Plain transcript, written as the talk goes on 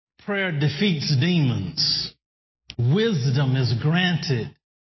Prayer defeats demons. Wisdom is granted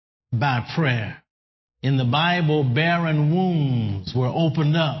by prayer. In the Bible, barren wombs were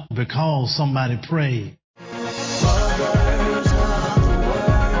opened up because somebody prayed.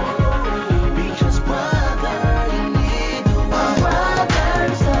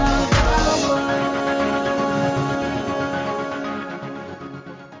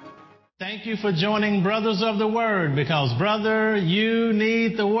 Thank you for joining Brothers of the Word, because, brother, you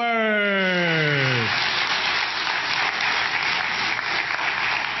need the Word.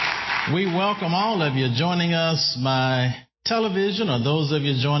 We welcome all of you joining us by television or those of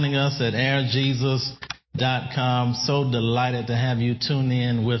you joining us at airjesus.com. So delighted to have you tune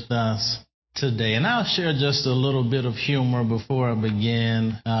in with us today. And I'll share just a little bit of humor before I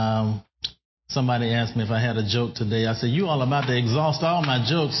begin. Somebody asked me if I had a joke today. I said, you all about to exhaust all my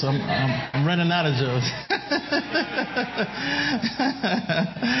jokes. I'm running out of jokes.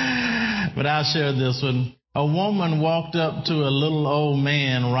 But I'll share this one. A woman walked up to a little old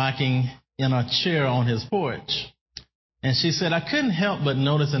man rocking in a chair on his porch. And she said, I couldn't help but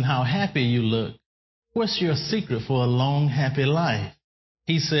noticing how happy you look. What's your secret for a long, happy life?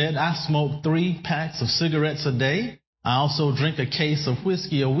 He said, I smoke 3 packs of cigarettes a day. I also drink a case of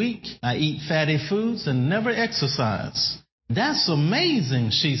whiskey a week. I eat fatty foods and never exercise. That's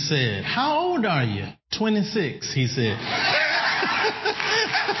amazing, she said. How old are you? 26, he said.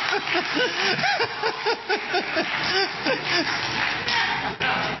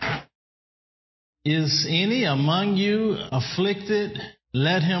 Is any among you afflicted?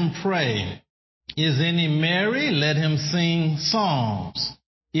 Let him pray. Is any merry? Let him sing psalms.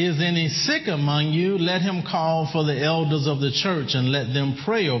 Is any sick among you? Let him call for the elders of the church and let them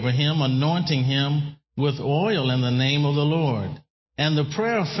pray over him, anointing him with oil in the name of the Lord. And the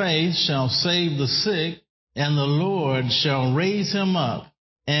prayer of faith shall save the sick, and the Lord shall raise him up.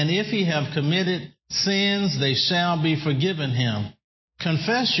 And if he have committed sins, they shall be forgiven him.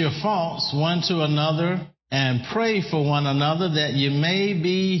 Confess your faults one to another, and pray for one another that ye may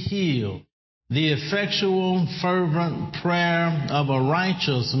be healed. The effectual, fervent prayer of a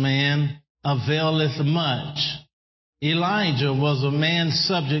righteous man availeth much. Elijah was a man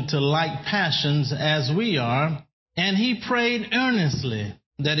subject to like passions as we are, and he prayed earnestly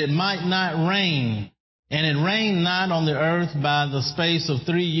that it might not rain. And it rained not on the earth by the space of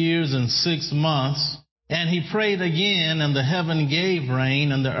 3 years and 6 months. And he prayed again, and the heaven gave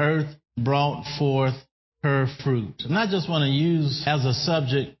rain, and the earth brought forth her fruit. And I just want to use as a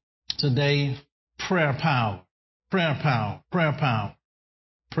subject today, prayer power, prayer power, prayer power,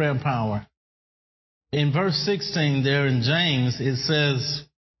 prayer power. In verse 16 there in James, it says,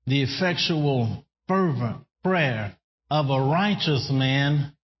 the effectual, fervent prayer of a righteous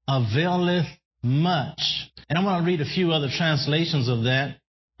man availeth much. And I want to read a few other translations of that.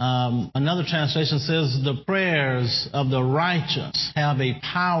 Another translation says, the prayers of the righteous have a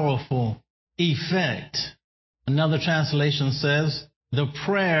powerful effect. Another translation says, the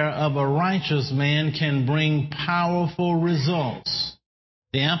prayer of a righteous man can bring powerful results.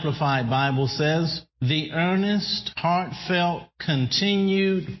 The Amplified Bible says, the earnest, heartfelt,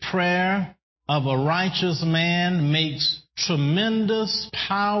 continued prayer of a righteous man makes tremendous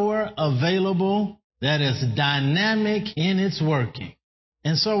power available that is dynamic in its working.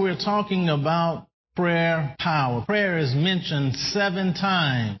 And so we're talking about prayer power. Prayer is mentioned 7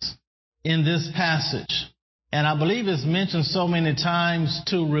 times in this passage. And I believe it's mentioned so many times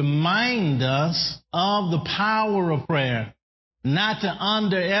to remind us of the power of prayer, not to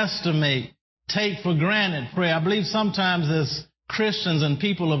underestimate, take for granted prayer. I believe sometimes as Christians and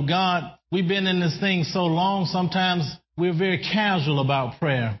people of God, we've been in this thing so long, sometimes we're very casual about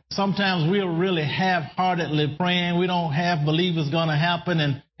prayer. Sometimes we're really half-heartedly praying. We don't half believe it's going to happen.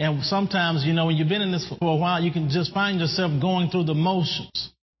 And sometimes, you know, when you've been in this for a while, you can just find yourself going through the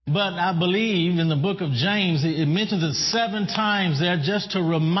motions. But I believe in the book of James, it mentions it 7 times there just to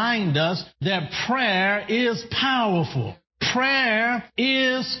remind us that prayer is powerful. Prayer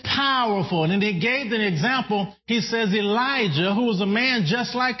is powerful. And he gave an example. He says Elijah, who was a man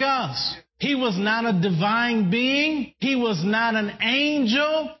just like us. He was not a divine being. He was not an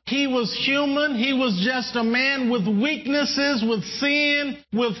angel. He was human. He was just a man with weaknesses, with sin,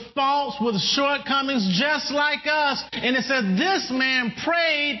 with faults, with shortcomings, just like us. And it said this man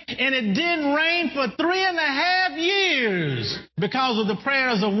prayed, and it didn't rain for 3.5 years because of the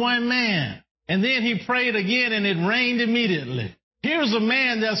prayers of one man. And then he prayed again, and it rained immediately. Here's a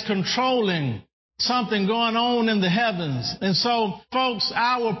man that's controlling something going on in the heavens. And so, folks,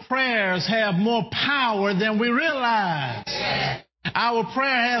 our prayers have more power than we realize. Our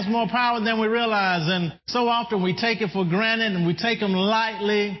prayer has more power than we realize, and so often we take it for granted and we take them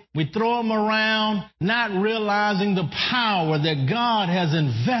lightly. We throw them around, not realizing the power that God has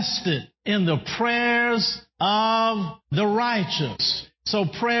invested in the prayers of the righteous. So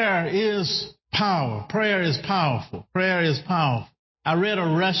prayer is power. Prayer is powerful. Prayer is powerful. I read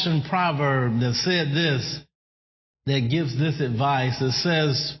a Russian proverb that said this, that gives this advice. It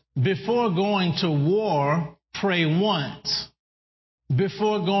says, before going to war, pray once.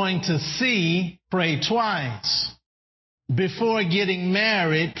 Before going to sea, pray twice. Before getting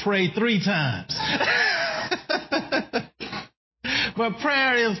married, pray 3 times. But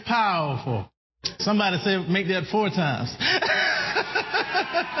prayer is powerful. Somebody said, make that 4 times.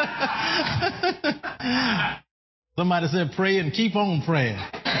 Somebody said, pray and keep on praying.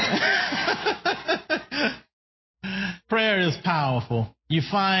 Prayer is powerful. You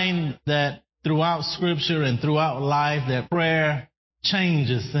find that throughout Scripture and throughout life that prayer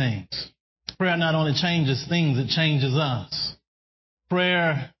changes things. Prayer not only changes things, it changes us.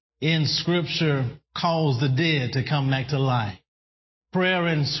 Prayer in Scripture calls the dead to come back to life. Prayer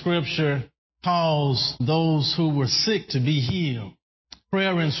in Scripture calls those who were sick to be healed.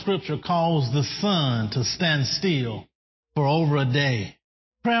 Prayer in Scripture calls the sun to stand still for over a day.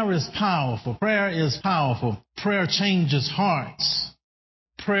 Prayer is powerful. Prayer is powerful. Prayer changes hearts.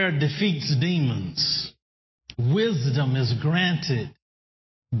 Prayer defeats demons. Wisdom is granted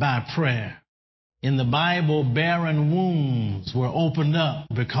by prayer. In the Bible, barren wombs were opened up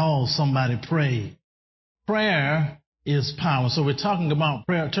because somebody prayed. Prayer is power. So we're talking about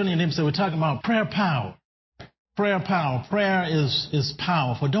prayer. Turn to your neighbor and say, we're talking about prayer power. Prayer power. Prayer is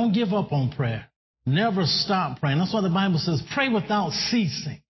powerful. Don't give up on prayer. Never stop praying. That's why the Bible says, pray without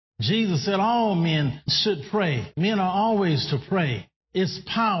ceasing. Jesus said all men should pray. Men are always to pray. It's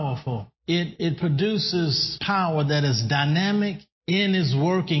powerful. It produces power that is dynamic in its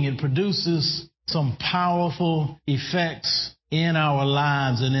working. It produces some powerful effects in our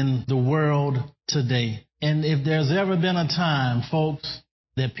lives and in the world today. And if there's ever been a time, folks,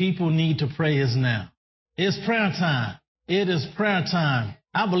 that people need to pray, is now. It's prayer time. It is prayer time.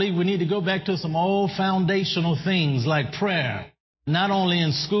 I believe we need to go back to some old foundational things like prayer, not only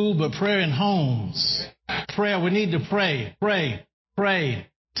in school, but prayer in homes. Prayer, we need to pray, pray, pray.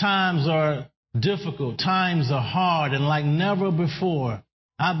 Times are difficult. Times are hard. And like never before,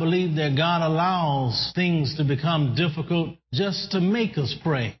 I believe that God allows things to become difficult just to make us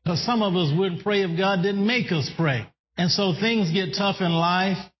pray. Because some of us wouldn't pray if God didn't make us pray. And so things get tough in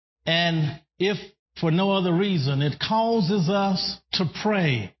life. And if for no other reason, it causes us to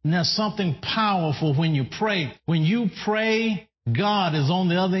pray. And there's something powerful when you pray. When you pray, God is on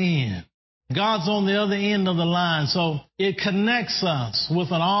the other end. God's on the other end of the line. So it connects us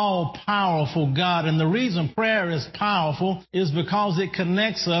with an all-powerful God. And the reason prayer is powerful is because it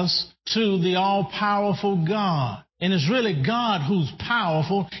connects us to the all-powerful God. And it's really God who's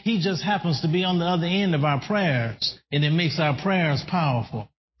powerful. He just happens to be on the other end of our prayers. And it makes our prayers powerful.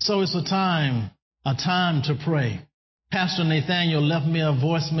 So it's a time to pray. Pastor Nathaniel left me a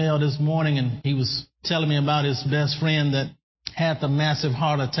voicemail this morning, and he was telling me about his best friend that had the massive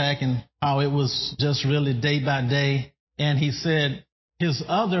heart attack and how it was just really day by day. And he said his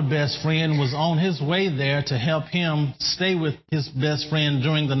other best friend was on his way there to help him stay with his best friend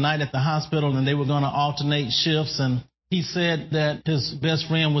during the night at the hospital, and they were going to alternate shifts. And he said that his best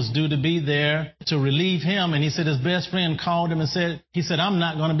friend was due to be there to relieve him. And he said his best friend called him and said, I'm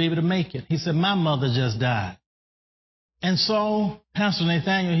not going to be able to make it. He said, my mother just died. And so Pastor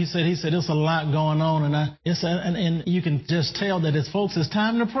Nathaniel, he said, it's a lot going on. And you can just tell that it's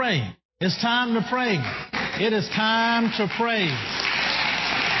time to pray. It's time to pray. It is time to pray.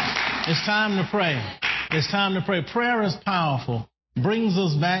 It's time to pray. It's time to pray. Prayer is powerful. Brings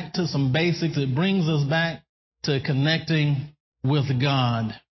us back to some basics. It brings us back to connecting with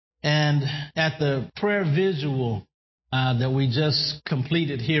God. And at the prayer visual that we just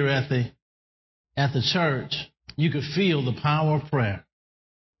completed here at the church, you could feel the power of prayer.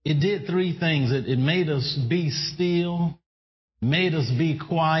 It did 3 things. It made us be still, made us be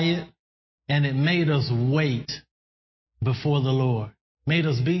quiet, and it made us wait before the Lord. Made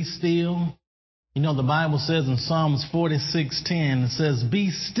us be still. You know, the Bible says in Psalms 46:10, it says,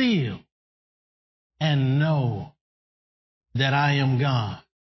 be still and know that I am God.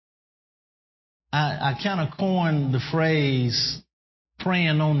 I kind of coined the phrase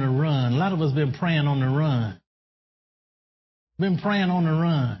praying on the run. A lot of us been praying on the run. Been praying on the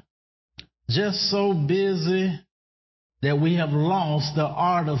run. Just so busy that we have lost the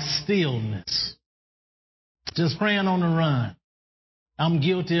art of stillness. Just praying on the run. I'm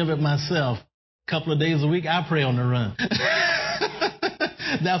guilty of it myself. A couple of days a week, I pray on the run.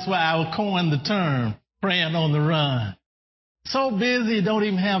 That's why I coined the term, praying on the run. So busy, you don't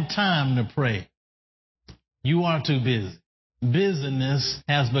even have time to pray. You are too busy. Busyness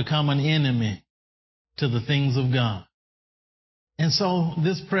has become an enemy to the things of God. And so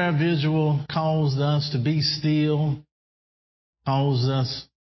this prayer visual calls us to be still, calls us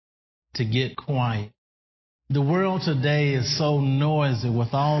to get quiet. The world today is so noisy with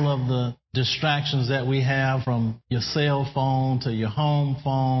all of the distractions that we have, from your cell phone to your home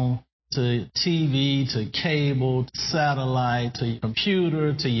phone to TV to cable to satellite to your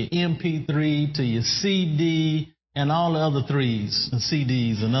computer to your MP3 to your CD and all the other threes and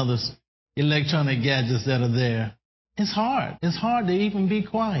CDs and other electronic gadgets that are there. It's hard. It's hard to even be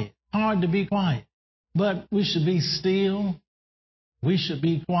quiet. Hard to be quiet. But we should be still. We should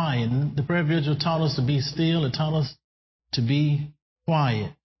be quiet. And the prayer vigil taught us to be still. It taught us to be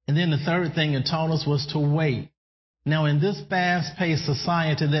quiet. And then the third thing it taught us was to wait. Now, in this fast-paced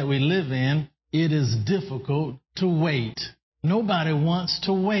society that we live in, it is difficult to wait. Nobody wants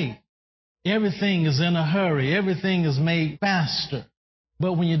to wait. Everything is in a hurry. Everything is made faster.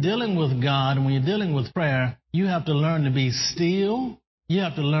 But when you're dealing with God and when you're dealing with prayer, you have to learn to be still. You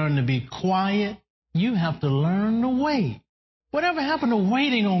have to learn to be quiet. You have to learn to wait. Whatever happened to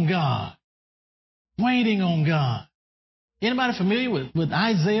waiting on God? Waiting on God. Anybody familiar with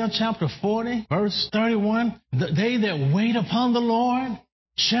Isaiah chapter 40, verse 31? They that wait upon the Lord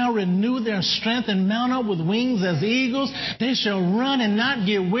shall renew their strength and mount up with wings as eagles. They shall run and not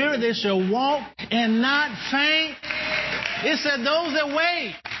get weary. They shall walk and not faint. It said those that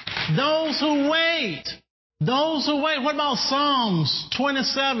wait, those who wait. Those who wait. What about Psalms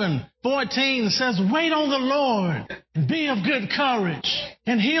 27:14? It says, wait on the Lord, be of good courage,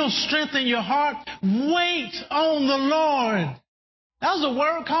 and He'll strengthen your heart. Wait on the Lord. There's a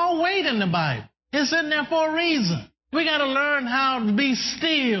word called wait in the Bible. It's in there for a reason. We got to learn how to be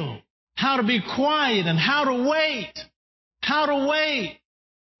still, how to be quiet, and how to wait. How to wait.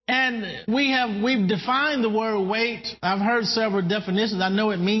 And we've defined the word wait. I've heard several definitions. I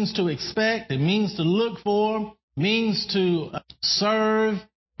know it means to expect. It means to look for. Means to serve.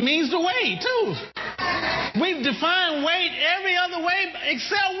 It means to wait, too. We've defined wait every other way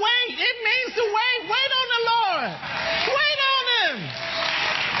except wait. It means to wait. Wait on the Lord. Wait on Him.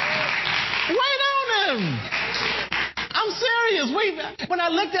 Wait on Him. I'm serious. When I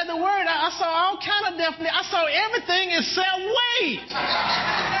looked at the word, I saw all kind of definitions. I saw everything except wait.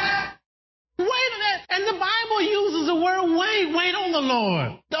 Wait, and the Bible uses the word wait. Wait on the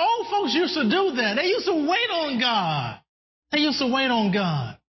Lord. The old folks used to do that. They used to wait on God. They used to wait on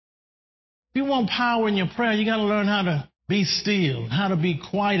God. If you want power in your prayer, you got to learn how to be still, how to be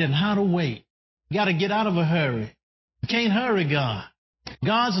quiet, and how to wait. You got to get out of a hurry. You can't hurry God.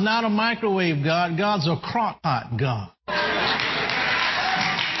 God's not a microwave God. God's a crock pot God.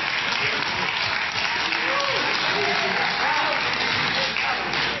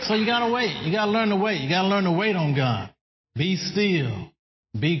 So you got to wait. You got to learn to wait. You got to learn to wait on God. Be still.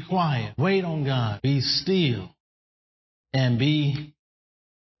 Be quiet. Wait on God. Be still. And be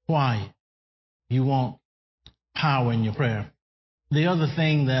quiet. You want power in your prayer. The other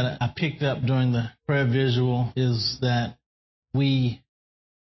thing that I picked up during the prayer visual is that we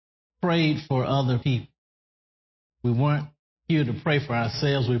prayed for other people. We weren't here to pray for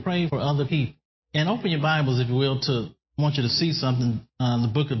ourselves. We prayed for other people. And open your Bibles, if you will, I want you to see something.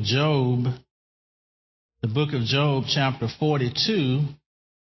 The book of Job. The book of Job, chapter 42.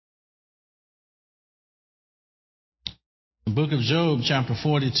 The book of Job, chapter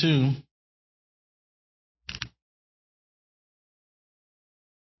 42.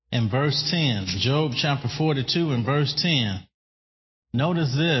 And verse 10. Job, chapter 42, and verse 10.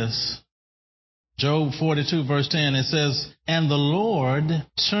 Notice this. Job 42, verse 10. It says, and the Lord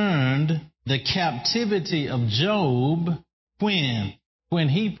turned the captivity of Job when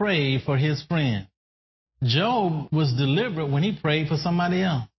he prayed for his friend. Job was delivered when he prayed for somebody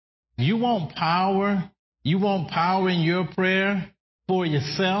else. You want power? You want power in your prayer for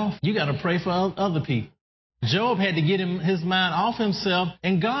yourself? You got to pray for other people. Job had to get his mind off himself,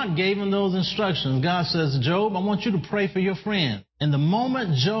 and God gave him those instructions. God says, Job, I want you to pray for your friend. And the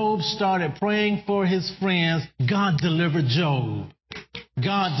moment Job started praying for his friends, God delivered Job.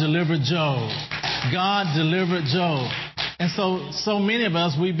 God delivered Job. God delivered Job. And so many of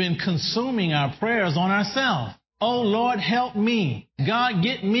us, we've been consuming our prayers on ourselves. Oh, Lord, help me. God,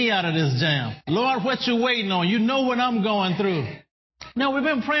 get me out of this jam. Lord, what you waiting on? You know what I'm going through. No, we've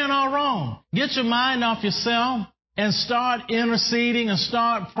been praying all wrong. Get your mind off yourself and start interceding and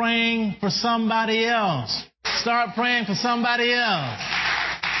start praying for somebody else. Start praying for somebody else.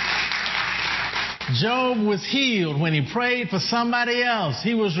 Job was healed when he prayed for somebody else.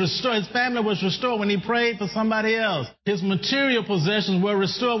 He was restored. His family was restored when he prayed for somebody else. His material possessions were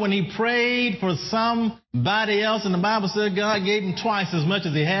restored when he prayed for somebody else. And the Bible said God gave him twice as much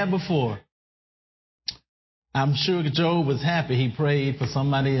as he had before. I'm sure Job was happy he prayed for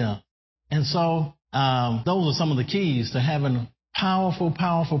somebody else. And so those are some of the keys to having powerful,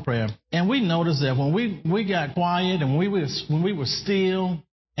 powerful prayer. And we noticed that when we got quiet and when we were still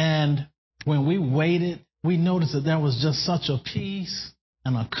and when we waited, we noticed that there was just such a peace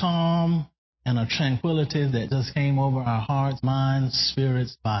and a calm and a tranquility that just came over our hearts, minds,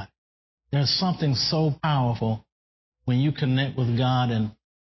 spirits, body. There's something so powerful when you connect with God, and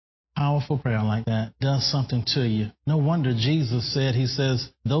powerful prayer like that does something to you. No wonder Jesus said, he says,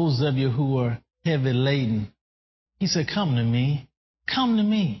 those of you who are heavy laden, he said, come to me,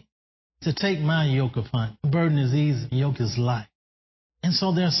 to take my yoke upon. The burden is easy, the yoke is light. And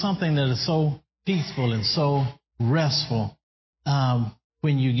so there's something that is so peaceful and so restful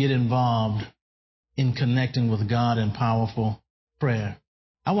when you get involved in connecting with God in powerful prayer.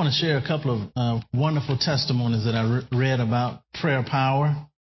 I want to share a couple of wonderful testimonies that I read about prayer power.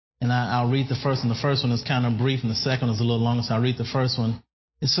 And I'll read the first one. The first one is kind of brief, and the second is a little longer, so I'll read the first one.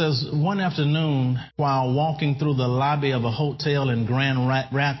 It says, one afternoon, while walking through the lobby of a hotel in Grand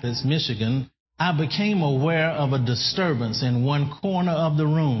Rapids, Michigan, I became aware of a disturbance in one corner of the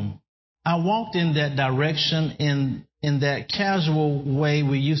room. I walked in that direction in that casual way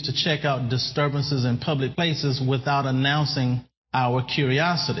we used to check out disturbances in public places without announcing our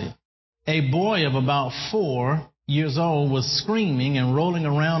curiosity. A boy of about 4 years old was screaming and rolling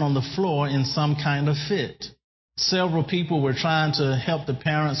around on the floor in some kind of fit. Several people were trying to help the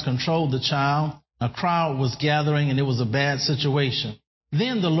parents control the child. A crowd was gathering, and it was a bad situation.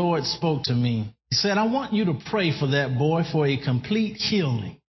 Then the Lord spoke to me. He said, I want you to pray for that boy for a complete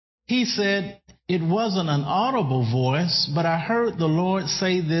healing. He said, it wasn't an audible voice, but I heard the Lord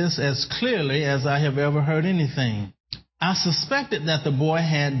say this as clearly as I have ever heard anything. I suspected that the boy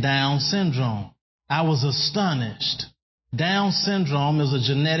had Down syndrome. I was astonished. Down syndrome is a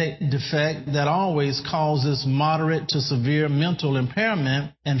genetic defect that always causes moderate to severe mental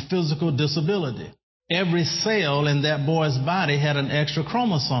impairment and physical disability. Every cell in that boy's body had an extra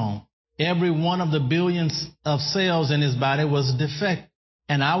chromosome. Every one of the billions of cells in his body was defective.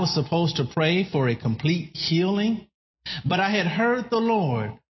 And I was supposed to pray for a complete healing. But I had heard the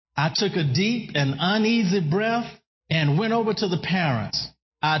Lord. I took a deep and uneasy breath and went over to the parents.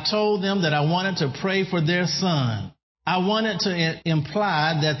 I told them that I wanted to pray for their son. I wanted to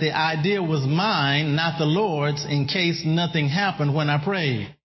imply that the idea was mine, not the Lord's, in case nothing happened when I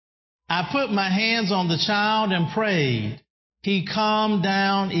prayed. I put my hands on the child and prayed. He calmed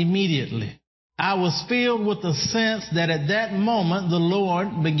down immediately. I was filled with the sense that at that moment the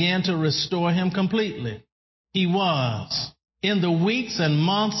Lord began to restore him completely. He was. In the weeks and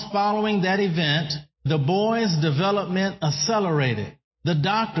months following that event, the boy's development accelerated. The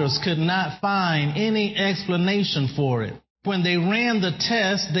doctors could not find any explanation for it. When they ran the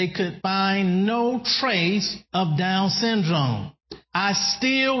test, they could find no trace of Down syndrome. I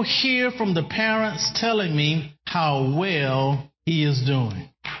still hear from the parents telling me how well he is doing.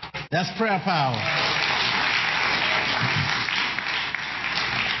 That's prayer power.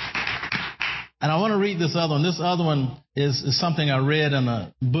 And I want to read this other one. This other one is something I read in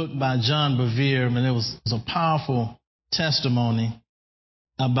a book by John Bevere, and it was a powerful testimony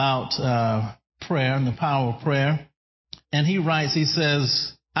about prayer and the power of prayer. And he writes, he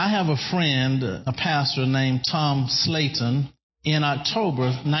says, I have a friend, a pastor named Tom Slayton. In October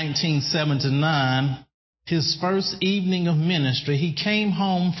 1979, his first evening of ministry, he came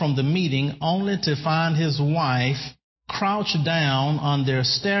home from the meeting only to find his wife crouched down on their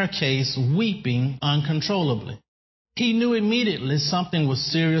staircase weeping uncontrollably. He knew immediately something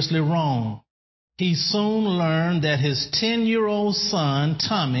was seriously wrong. He soon learned that his 10-year-old son,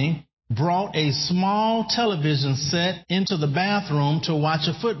 Tommy, brought a small television set into the bathroom to watch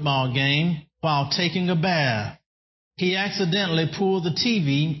a football game while taking a bath. He accidentally pulled the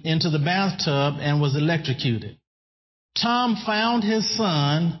TV into the bathtub and was electrocuted. Tom found his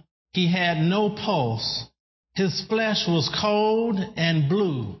son. He had no pulse. His flesh was cold and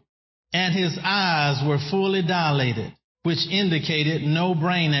blue, and his eyes were fully dilated, which indicated no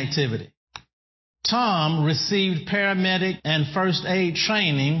brain activity. Tom received paramedic and first aid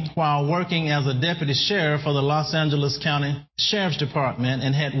training while working as a deputy sheriff for the Los Angeles County Sheriff's Department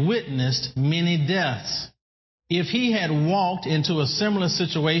and had witnessed many deaths. If he had walked into a similar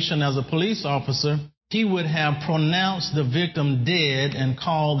situation as a police officer, he would have pronounced the victim dead and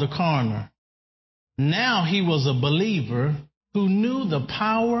called the coroner. Now he was a believer who knew the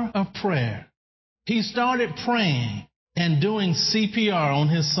power of prayer. He started praying and doing CPR on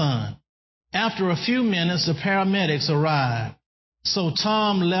his son. After a few minutes, the paramedics arrived. So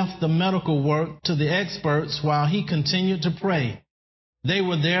Tom left the medical work to the experts while he continued to pray. They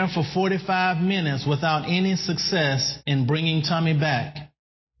were there for 45 minutes without any success in bringing Tommy back.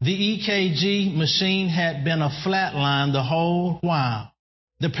 The EKG machine had been a flatline the whole while.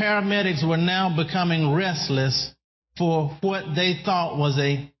 The paramedics were now becoming restless for what they thought was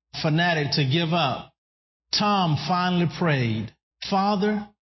a fanatic to give up. Tom finally prayed, "Father,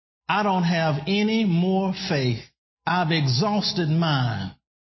 I don't have any more faith. I've exhausted mine.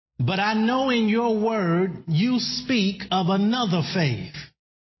 But I know in your word you speak of another faith."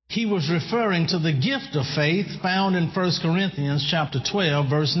 He was referring to the gift of faith found in 1 Corinthians chapter 12,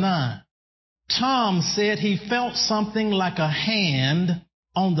 verse 9. Tom said he felt something like a hand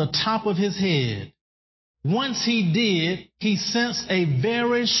on the top of his head. Once he did, he sensed a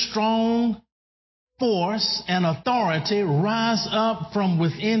very strong force and authority rise up from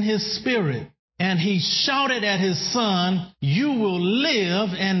within his spirit. And he shouted at his son, "You will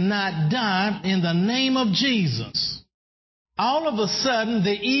live and not die in the name of Jesus." All of a sudden,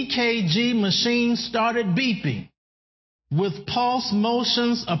 the EKG machine started beeping, with pulse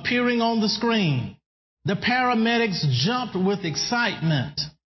motions appearing on the screen. The paramedics jumped with excitement.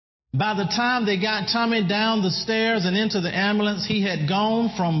 By the time they got Tommy down the stairs and into the ambulance, he had gone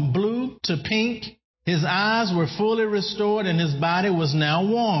from blue to pink. His eyes were fully restored and his body was now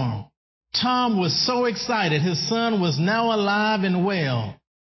warm. Tom was so excited. His son was now alive and well.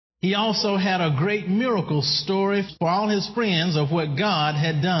 He also had a great miracle story for all his friends of what God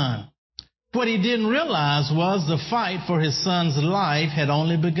had done. What he didn't realize was the fight for his son's life had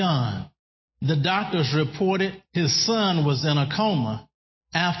only begun. The doctors reported his son was in a coma.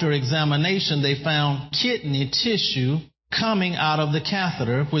 After examination, they found kidney tissue coming out of the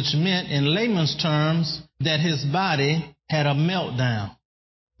catheter, which meant in layman's terms that his body had a meltdown.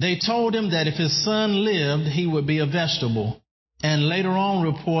 They told him that if his son lived, he would be a vegetable, and later on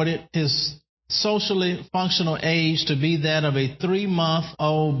reported his socially functional age to be that of a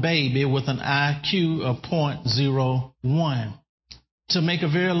 3-month-old baby with an IQ of 0.01. To make a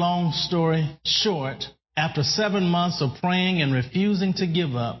very long story short, after 7 months of praying and refusing to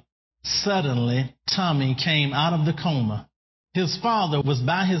give up, suddenly Tommy came out of the coma. His father was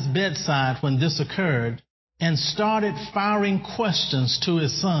by his bedside when this occurred and started firing questions to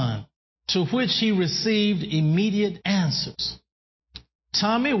his son, to which he received immediate answers.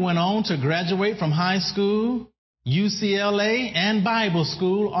 Tommy went on to graduate from high school, UCLA, and Bible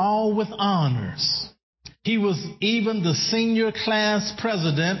school, all with honors. He was even the senior class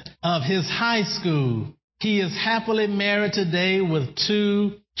president of his high school. He is happily married today with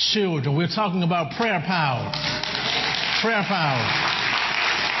 2 children. We're talking about prayer power. Prayer power.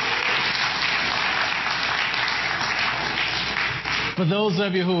 For those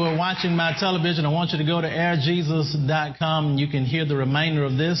of you who are watching my television, I want you to go to airjesus.com and you can hear the remainder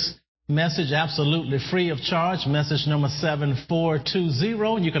of this message absolutely free of charge, message number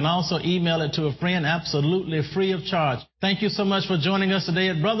 7420. And you can also email it to a friend absolutely free of charge. Thank you so much for joining us today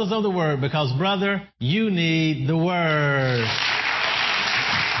at Brothers of the Word, because, brother, you need the Word.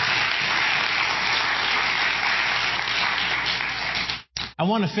 I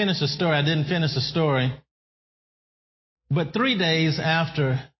want to finish the story. I didn't finish the story. But 3 days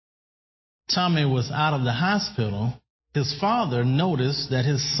after Tommy was out of the hospital, his father noticed that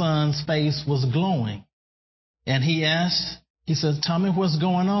his son's face was glowing. And he said, "Tommy, what's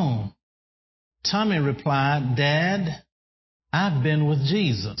going on?" Tommy replied, "Dad, I've been with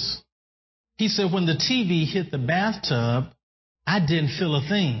Jesus." He said, "When the TV hit the bathtub, I didn't feel a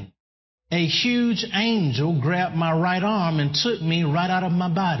thing. A huge angel grabbed my right arm and took me right out of my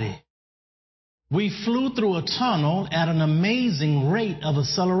body. We flew through a tunnel at an amazing rate of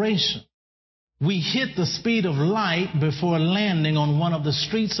acceleration. We hit the speed of light before landing on one of the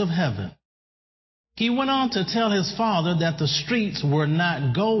streets of heaven." He went on to tell his father that the streets were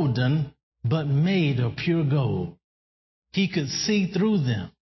not golden, but made of pure gold. He could see through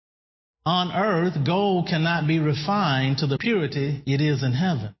them. On earth, gold cannot be refined to the purity it is in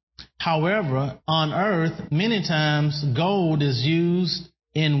heaven. However, on earth, many times gold is used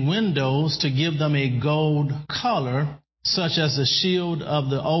in windows to give them a gold color, such as the shield of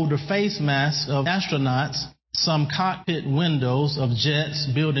the older face masks of astronauts, some cockpit windows of jets,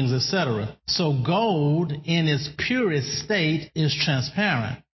 buildings, etc. So gold in its purest state is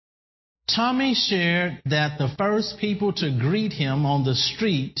transparent. Tommy shared that the first people to greet him on the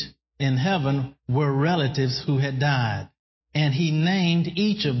street in heaven were relatives who had died. And he named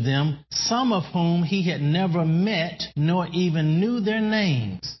each of them, some of whom he had never met nor even knew their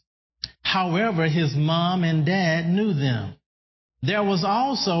names. However, his mom and dad knew them. There was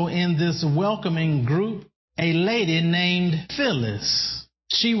also in this welcoming group a lady named Phyllis.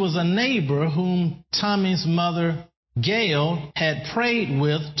 She was a neighbor whom Tommy's mother, Gail, had prayed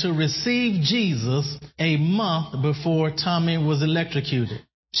with to receive Jesus a month before Tommy was electrocuted.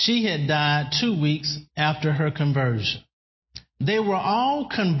 She had died 2 weeks after her conversion. They were all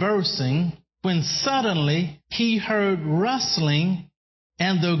conversing when suddenly he heard rustling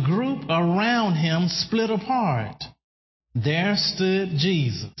and the group around him split apart. There stood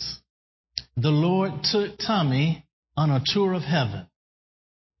Jesus. The Lord took Tommy on a tour of heaven.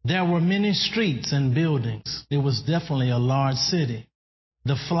 There were many streets and buildings. It was definitely a large city.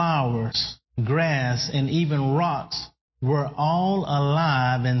 The flowers, grass, and even rocks were all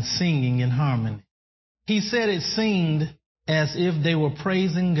alive and singing in harmony. He said it seemed as if they were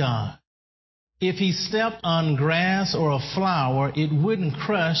praising God. If he stepped on grass or a flower, it wouldn't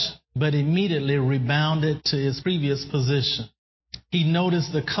crush, but immediately rebounded to its previous position. He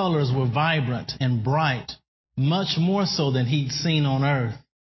noticed the colors were vibrant and bright, much more so than he'd seen on earth.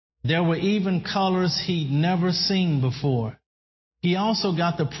 There were even colors he'd never seen before. He also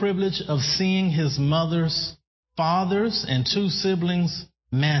got the privilege of seeing his mother's, father's, and 2 siblings'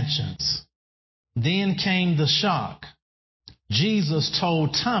 mansions. Then came the shock. Jesus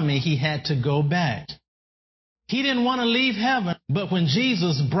told Tommy he had to go back. He didn't want to leave heaven, but when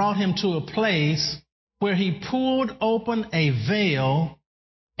Jesus brought him to a place where he pulled open a veil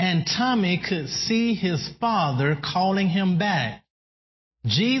and Tommy could see his father calling him back,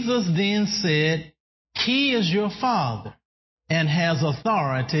 Jesus then said, "He is your father and has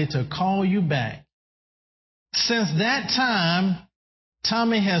authority to call you back." Since that time,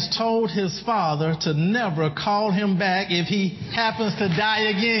 Tommy has told his father to never call him back if he happens to die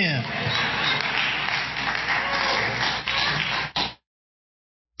again.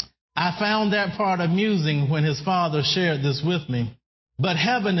 I found that part amusing when his father shared this with me. But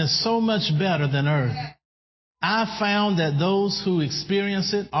heaven is so much better than earth. I found that those who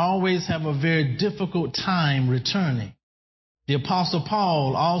experience it always have a very difficult time returning. The Apostle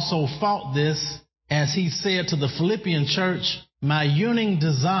Paul also fought this as he said to the Philippian church, "My yearning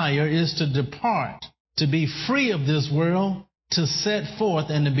desire is to depart, to be free of this world, to set forth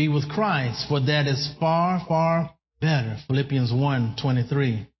and to be with Christ, for that is far, far better." Philippians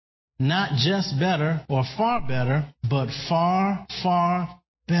 1:23. Not just better or far better, but far, far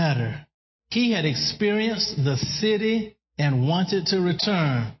better. He had experienced the city and wanted to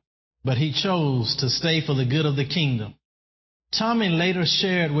return, but he chose to stay for the good of the kingdom. Tommy later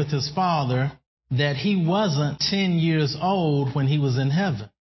shared with his father that he wasn't 10 years old when he was in heaven.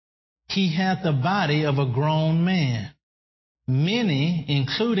 He had the body of a grown man. Many,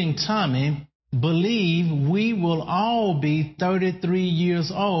 including Tommy, believe we will all be 33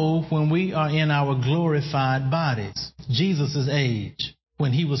 years old when we are in our glorified bodies, Jesus' age,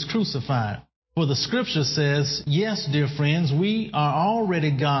 when he was crucified. For the scripture says, yes, dear friends, we are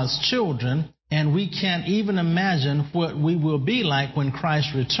already God's children, and we can't even imagine what we will be like when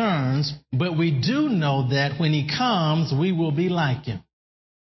Christ returns, but we do know that when he comes, we will be like him.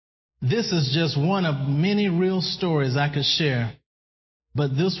 This is just one of many real stories I could share,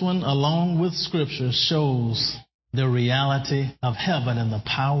 but this one, along with scripture, shows the reality of heaven and the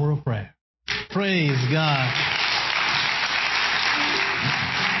power of prayer. Praise God.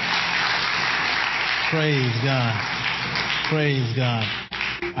 Praise God. Praise God.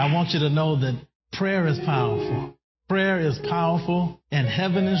 I want you to know that prayer is powerful. Prayer is powerful and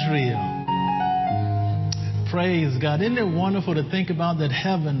heaven is real. Praise God. Isn't it wonderful to think about that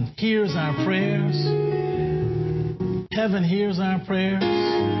heaven hears our prayers? Heaven hears our prayers.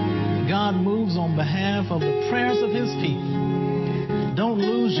 God moves on behalf of the prayers of his people. Don't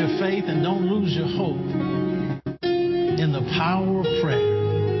lose your faith and don't lose your hope in the power of prayer.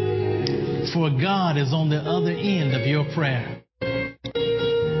 For God is on the other end of your prayer.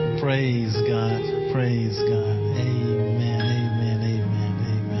 Praise God. Praise God. Amen. Amen. Amen.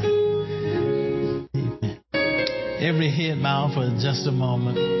 Amen. Amen. Every head bowed for just a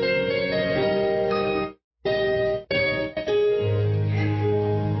moment.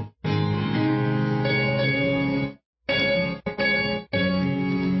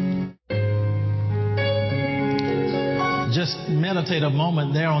 Just meditate a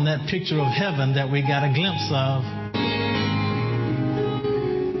moment there on that picture of heaven that we got a glimpse of.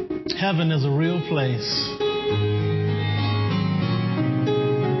 Heaven is a real place.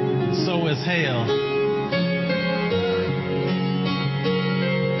 So is hell.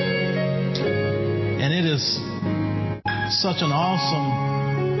 And it is such an awesome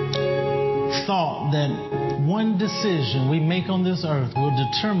thought that one decision we make on this earth will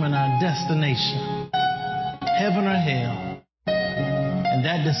determine our destination, heaven or hell. And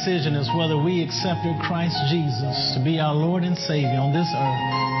that decision is whether we accepted Christ Jesus to be our Lord and Savior on this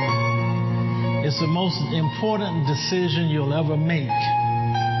earth. It's the most important decision you'll ever make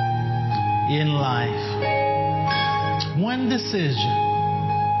in life. One decision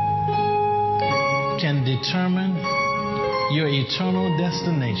can determine your eternal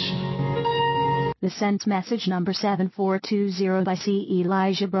destination. This sent message number 7420 by C.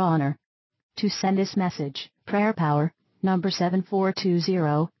 Elijah Bronner. To send this message, prayer power, number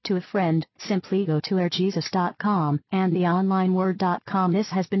 7420, to a friend, simply go to airjesus.com and theonlineword.com. This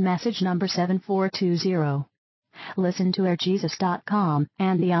has been message number 7420. Listen to airjesus.com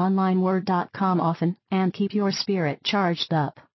and theonlineword.com often, and keep your spirit charged up.